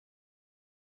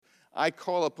I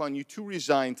call upon you to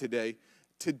resign today.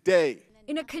 Today.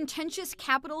 In a contentious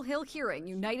Capitol Hill hearing,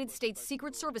 United States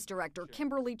Secret Service Director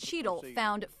Kimberly Cheatle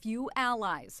found few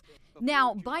allies.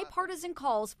 Now, bipartisan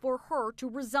calls for her to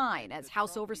resign as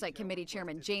House Oversight Committee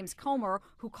Chairman James Comer,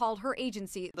 who called her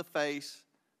agency the face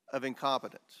of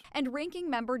incompetence. And Ranking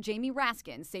Member Jamie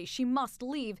Raskin say she must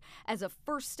leave as a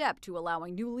first step to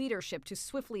allowing new leadership to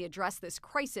swiftly address this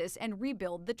crisis and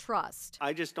rebuild the trust.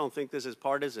 I just don't think this is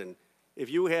partisan. If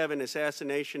you have an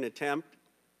assassination attempt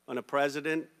on a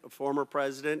president, a former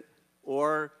president,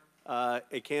 or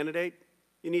a candidate,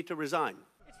 you need to resign.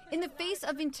 In the face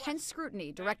of intense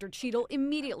scrutiny, Director Cheatle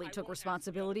immediately took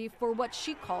responsibility for what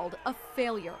she called a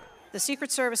failure. The Secret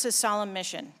Service's solemn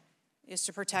mission is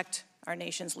to protect our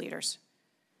nation's leaders.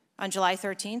 On July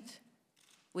 13th,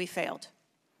 we failed.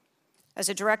 As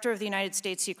a director of the United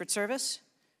States Secret Service,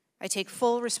 I take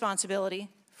full responsibility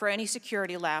for any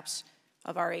security lapse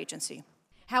of our agency.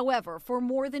 However, for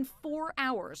more than 4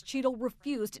 hours, Cheatle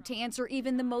refused to answer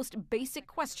even the most basic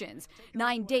questions,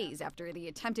 9 days after the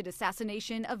attempted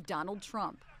assassination of Donald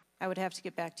Trump. I would have to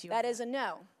get back to you. That is a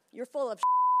no. You're full of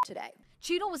today.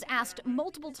 Cheatle was asked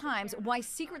multiple times why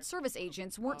Secret Service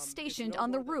agents weren't stationed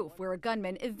on the roof where a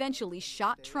gunman eventually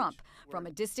shot Trump from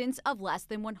a distance of less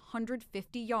than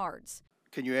 150 yards.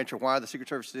 Can you answer why the Secret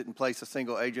Service didn't place a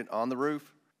single agent on the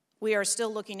roof? We are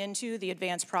still looking into the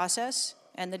advanced process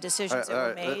and the decisions that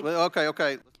were made.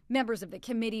 Okay. Members of the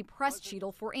committee pressed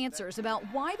Cheatle for answers about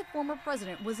why the former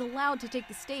president was allowed to take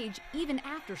the stage even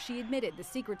after she admitted the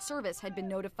Secret Service had been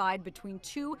notified between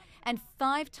 2 and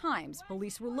 5 times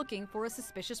police were looking for a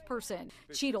suspicious person.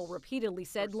 Cheatle repeatedly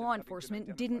said law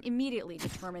enforcement didn't immediately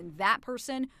determine that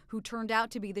person, who turned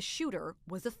out to be the shooter,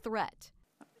 was a threat.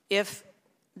 If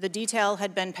the detail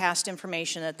had been past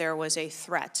information that there was a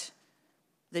threat,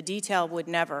 the detail would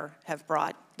never have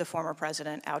brought the former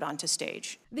president out onto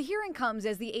stage. The hearing comes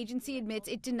as the agency admits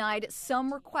it denied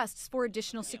some requests for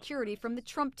additional security from the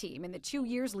Trump team in the 2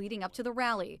 years leading up to the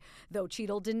rally, though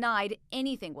Cheatle denied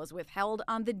anything was withheld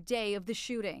on the day of the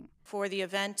shooting. For the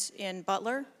event in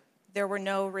Butler, there were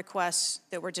no requests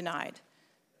that were denied.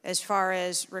 As far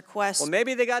as requests... Well,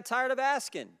 maybe they got tired of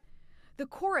asking. The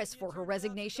chorus for her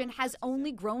resignation has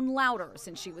only grown louder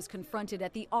since she was confronted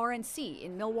at the RNC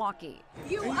in Milwaukee.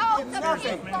 You owe the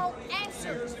people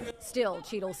answers. Still,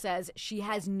 Cheatle says she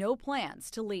has no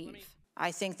plans to leave.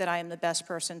 I think that I am the best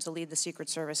person to lead the Secret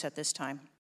Service at this time.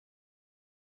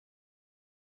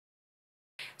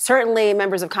 Certainly,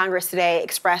 members of Congress today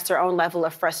expressed their own level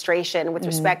of frustration with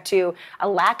respect to a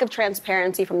lack of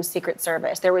transparency from the Secret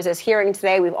Service. There was this hearing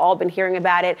today. We've all been hearing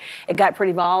about it. It got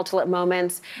pretty volatile at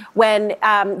moments when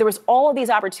there was all of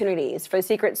these opportunities for the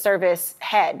Secret Service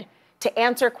head to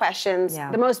answer questions,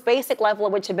 the most basic level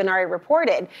of which have been already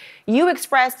reported. You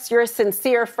expressed your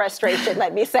sincere frustration,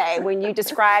 let me say, when you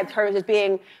described her as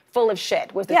being full of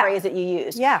shit, was the phrase that you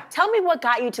used. Tell me what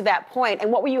got you to that point,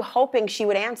 and what were you hoping she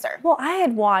would answer? Well, I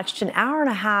had watched an hour and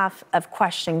a half of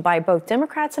questioning by both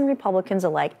Democrats and Republicans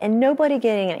alike, and nobody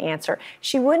getting an answer.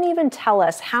 She wouldn't even tell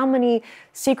us how many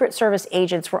Secret Service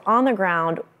agents were on the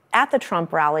ground at the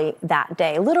Trump rally that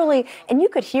day, literally, and you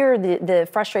could hear the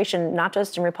frustration, not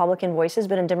just in Republican voices,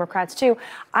 but in Democrats too.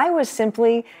 I was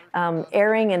simply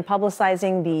airing and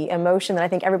publicizing the emotion that I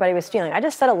think everybody was feeling. I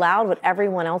just said aloud what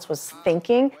everyone else was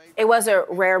thinking. It was a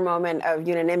rare moment of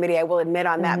unanimity, I will admit,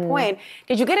 on that point.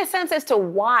 Did you get a sense as to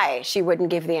why she wouldn't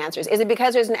give the answers? Is it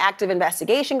because there's an active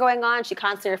investigation going on? She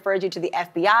constantly referred you to the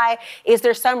FBI. Is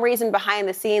there some reason behind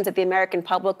the scenes that the American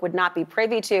public would not be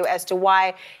privy to as to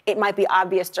why it might be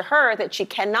obvious to her that she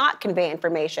cannot convey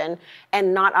information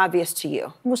and not obvious to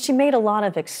you? Well, she made a lot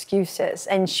of excuses,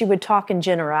 and she would talk in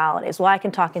generalities. Well, I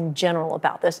can talk in general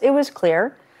about this. It was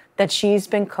clear that she's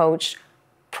been coached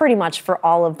pretty much for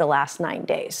all of the last 9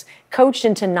 days, coached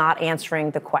into not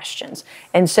answering the questions.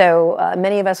 And so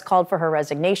many of us called for her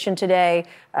resignation today.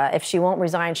 If she won't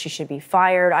resign, she should be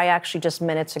fired. I actually just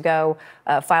minutes ago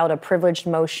filed a privileged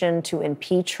motion to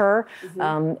impeach her.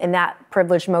 And that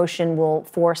privileged motion will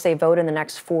force a vote in the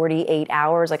next 48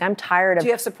 hours. Like, I'm tired of... Do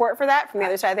you have support for that from the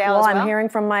other side of the aisle as well? I'm hearing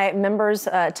from my members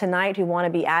tonight who want to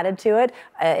be added to it.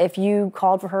 If you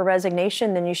called for her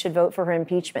resignation, then you should vote for her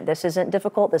impeachment. This isn't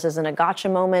difficult. This isn't a gotcha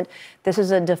moment. This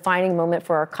is a defining moment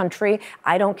for our country.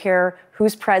 I don't care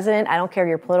who's president. I don't care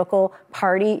your political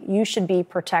party. You should be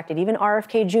protected. Even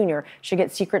RFK Jr. should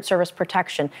get Secret Service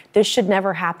protection. This should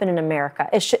never happen in America.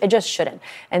 It just shouldn't.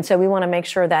 And so we want to make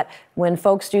sure that when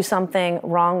folks do something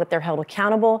wrong, that they're held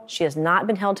accountable. She has not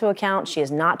been held to account. She is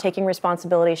not taking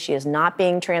responsibility. She is not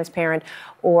being transparent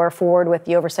or forward with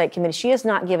the Oversight Committee. She has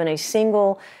not given a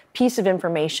single piece of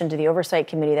information to the Oversight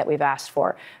Committee that we've asked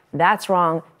for. That's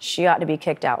wrong. She ought to be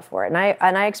kicked out for it.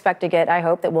 And I expect to get, I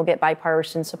hope that we'll get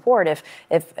bipartisan support.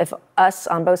 If us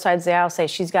on both sides of the aisle say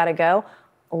she's got to go,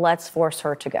 let's force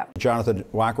her to go. Jonathan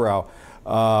Wackerow,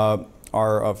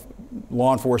 our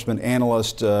law enforcement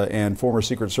analyst and former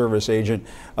Secret Service agent.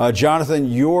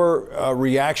 Jonathan, your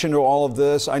reaction to all of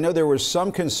this? I know there was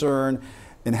some concern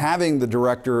in having the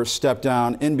director step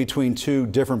down in between two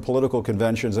different political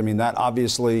conventions. I mean, that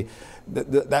obviously,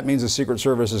 that means the Secret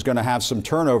Service is going to have some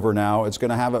turnover now. It's going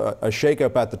to have a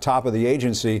shakeup at the top of the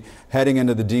agency heading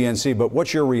into the DNC. But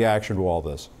what's your reaction to all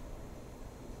this?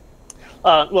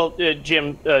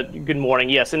 Jim, good morning.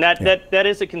 Yes, and that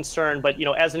is a concern. But,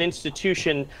 as an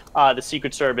institution, the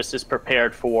Secret Service is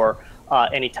prepared for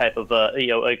any type of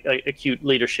acute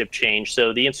leadership change.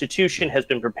 So the institution has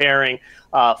been preparing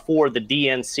for the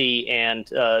DNC and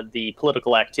the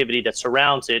political activity that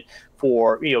surrounds it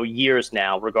for years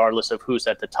now, regardless of who's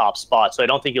at the top spot. So I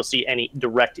don't think you'll see any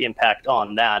direct impact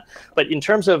on that. But in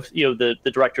terms of the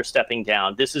director stepping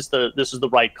down, this is the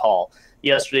right call.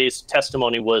 Yesterday's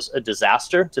testimony was a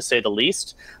disaster, to say the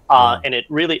least, and it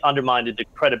really undermined the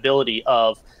credibility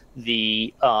of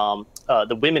the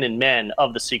women and men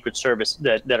of the Secret Service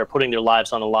that are putting their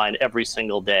lives on the line every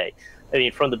single day. I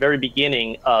mean, from the very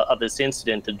beginning of this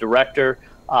incident, the director,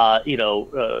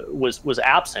 was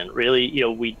absent. Really,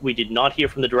 we did not hear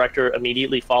from the director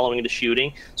immediately following the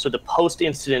shooting. So the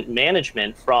post-incident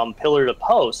management from pillar to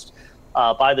post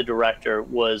by the director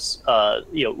was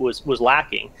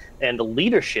lacking, and the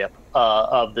leadership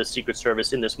of the Secret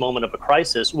Service in this moment of a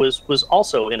crisis was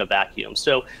also in a vacuum.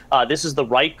 So this is the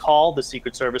right call. The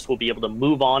Secret Service will be able to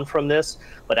move on from this.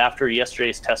 But after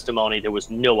yesterday's testimony, there was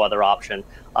no other option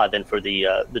than for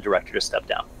the director to step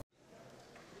down.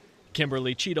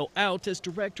 Kimberly Cheatle out as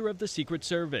director of the Secret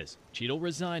Service. Cheatle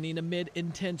resigning amid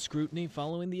intense scrutiny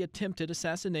following the attempted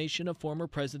assassination of former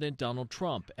President Donald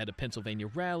Trump at a Pennsylvania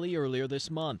rally earlier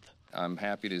this month. I'm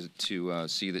happy to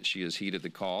see that she has heeded the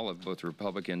call of both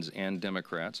Republicans and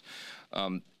Democrats.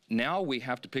 Now we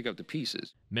have to pick up the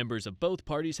pieces. Members of both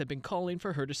parties have been calling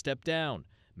for her to step down,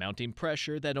 mounting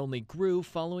pressure that only grew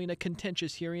following a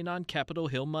contentious hearing on Capitol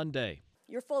Hill Monday.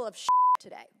 You're full of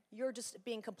today. You're just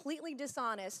being completely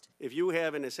dishonest. If you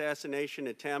have an assassination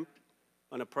attempt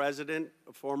on a president,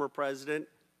 a former president,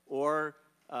 or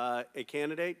a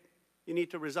candidate, you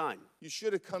need to resign. You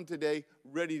should have come today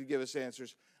ready to give us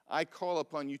answers. I call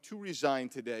upon you to resign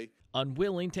today.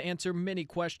 Unwilling to answer many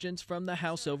questions from the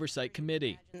House Oversight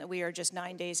Committee. We are just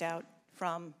 9 days out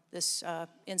from this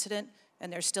incident,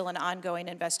 and there's still an ongoing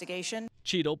investigation.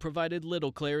 Cheatle provided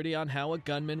little clarity on how a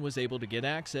gunman was able to get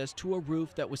access to a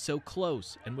roof that was so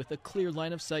close and with a clear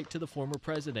line of sight to the former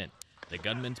president. The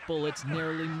gunman's bullets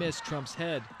narrowly missed Trump's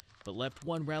head, but left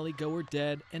one rally-goer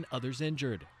dead and others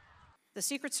injured. The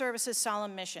Secret Service's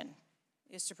solemn mission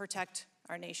is to protect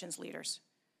our nation's leaders.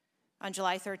 On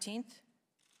July 13th,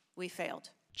 we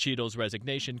failed. Cheatle's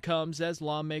resignation comes as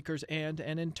lawmakers and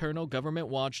an internal government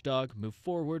watchdog move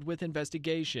forward with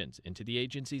investigations into the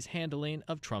agency's handling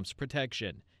of Trump's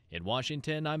protection. In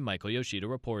Washington, I'm Michael Yoshida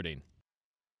reporting.